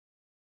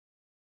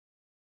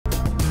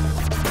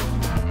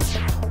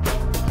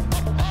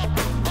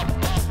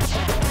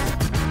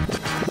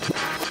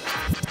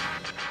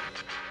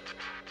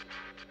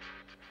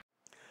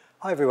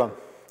Hi everyone.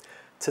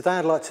 Today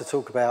I'd like to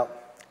talk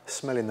about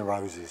smelling the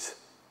roses.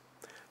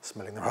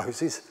 Smelling the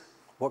roses?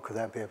 What could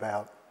that be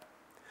about?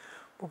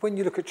 Well, when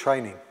you look at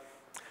training,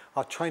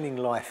 our training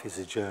life is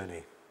a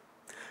journey.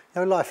 You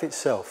know, life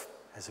itself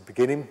has a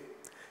beginning,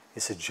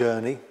 it's a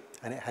journey,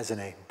 and it has an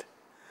end.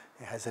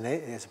 It has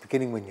a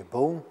beginning when you're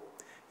born,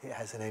 it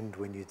has an end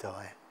when you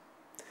die.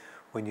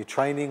 When you're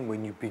training,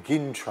 when you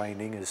begin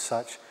training as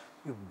such,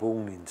 you're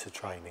born into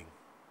training.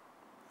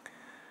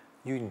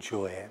 You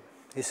enjoy it.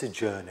 It's a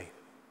journey.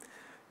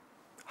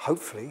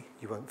 Hopefully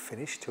you won't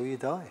finish till you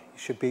die.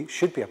 You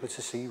should be able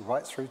to see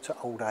right through to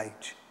old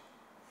age.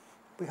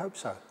 We hope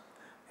so.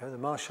 You know, the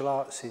martial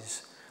arts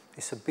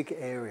it's a big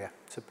area,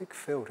 it's a big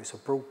field, it's a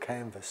broad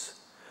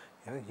canvas.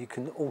 You know, you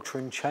can alter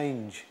and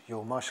change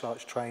your martial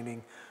arts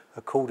training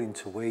according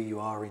to where you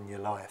are in your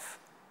life.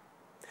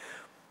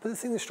 But the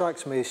thing that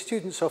strikes me is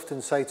students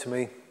often say to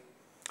me,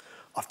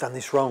 I've done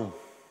this wrong.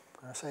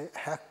 And I say,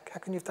 how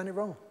can you have done it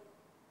wrong?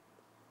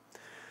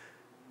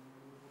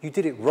 You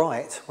did it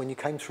right when you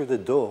came through the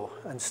door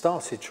and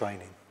started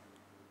training.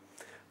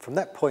 From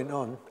that point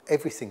on,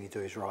 everything you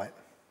do is right.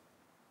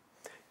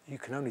 You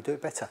can only do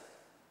it better.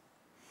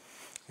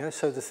 You know,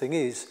 so the thing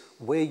is,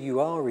 where you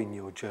are in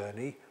your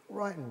journey,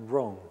 right and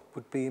wrong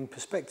would be in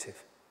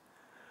perspective.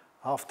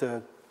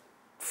 After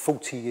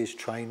 40 years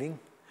training,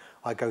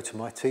 I go to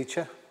my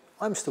teacher,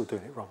 I'm still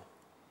doing it wrong.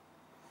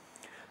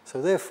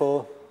 So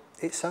therefore,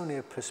 it's only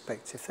a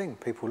perspective thing.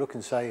 People look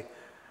and say,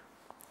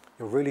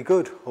 you're really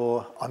good,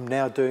 or I'm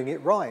now doing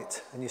it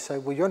right. And you say,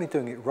 well, you're only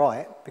doing it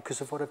right because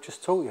of what I've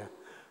just taught you.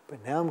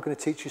 But now I'm going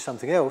to teach you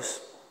something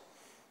else,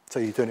 so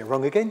you're doing it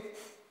wrong again.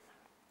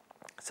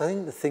 So I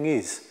think the thing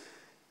is,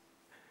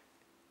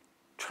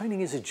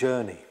 training is a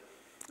journey.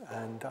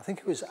 And I think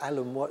it was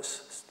Alan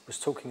Watts was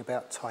talking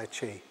about Tai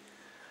Chi.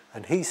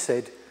 And he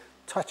said,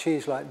 Tai Chi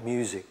is like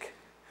music.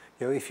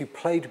 You know, if you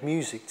played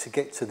music to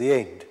get to the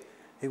end,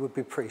 it would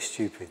be pretty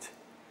stupid.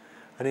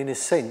 And in a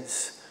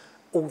sense,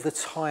 all the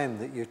time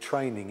that you're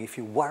training, if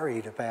you're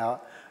worried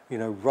about, you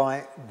know,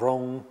 right,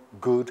 wrong,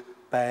 good,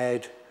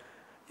 bad,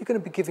 you're going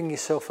to be giving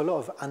yourself a lot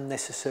of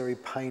unnecessary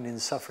pain and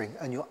suffering,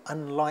 and you're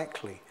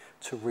unlikely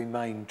to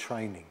remain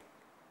training.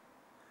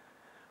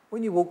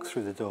 When you walk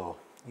through the door,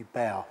 you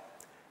bow,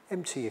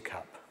 empty your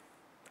cup,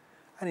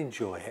 and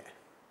enjoy it.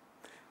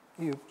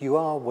 You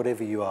are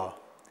whatever you are.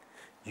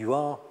 You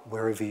are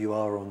wherever you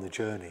are on the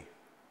journey.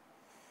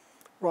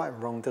 Right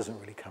and wrong doesn't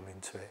really come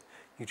into it.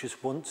 You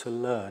just want to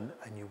learn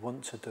and you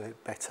want to do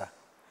it better.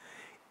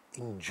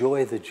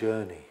 Enjoy the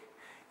journey.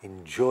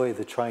 Enjoy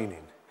the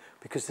training.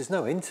 Because there's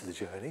no end to the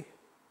journey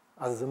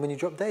other than when you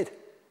drop dead.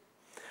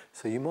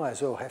 So you might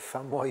as well have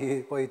fun while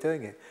you're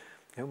doing it.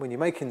 You know, when you're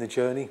making the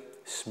journey,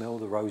 smell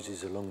the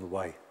roses along the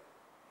way.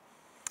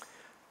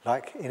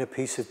 Like in a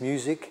piece of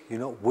music, you're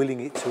not willing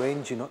it to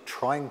end, you're not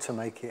trying to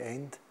make it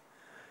end.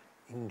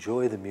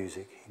 Enjoy the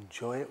music,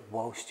 enjoy it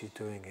whilst you're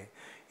doing it.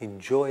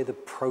 Enjoy the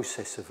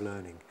process of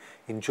learning.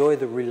 Enjoy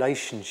the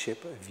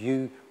relationship of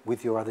you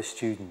with your other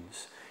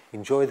students.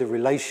 Enjoy the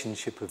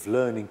relationship of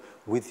learning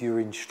with your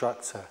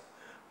instructor.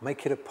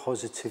 Make it a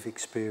positive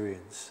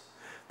experience.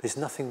 There's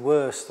nothing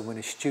worse than when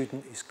a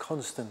student is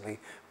constantly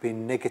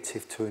being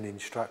negative to an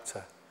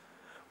instructor.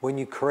 When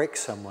you correct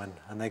someone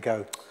and they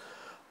go,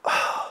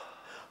 oh,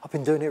 I've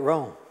been doing it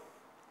wrong.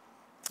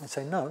 And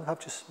say, no, I've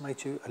just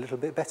made you a little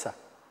bit better.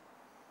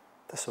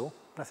 That's all,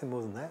 nothing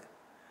more than that.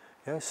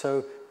 You know,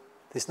 so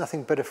there's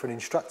nothing better for an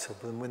instructor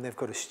than when they've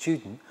got a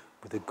student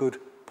with a good,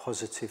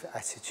 positive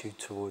attitude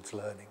towards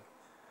learning.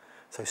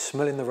 So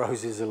smelling the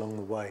roses along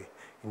the way,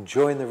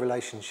 enjoying the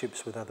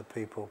relationships with other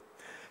people.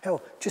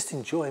 Hell, just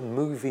enjoy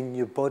moving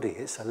your body.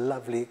 It's a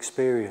lovely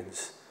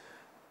experience.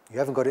 You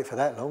haven't got it for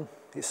that long.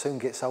 It soon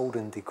gets old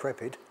and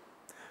decrepit.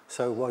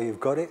 So while you've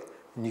got it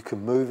and you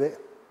can move it,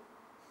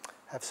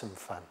 have some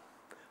fun.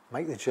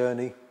 Make the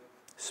journey,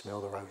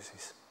 smell the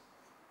roses.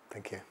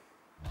 Thank you.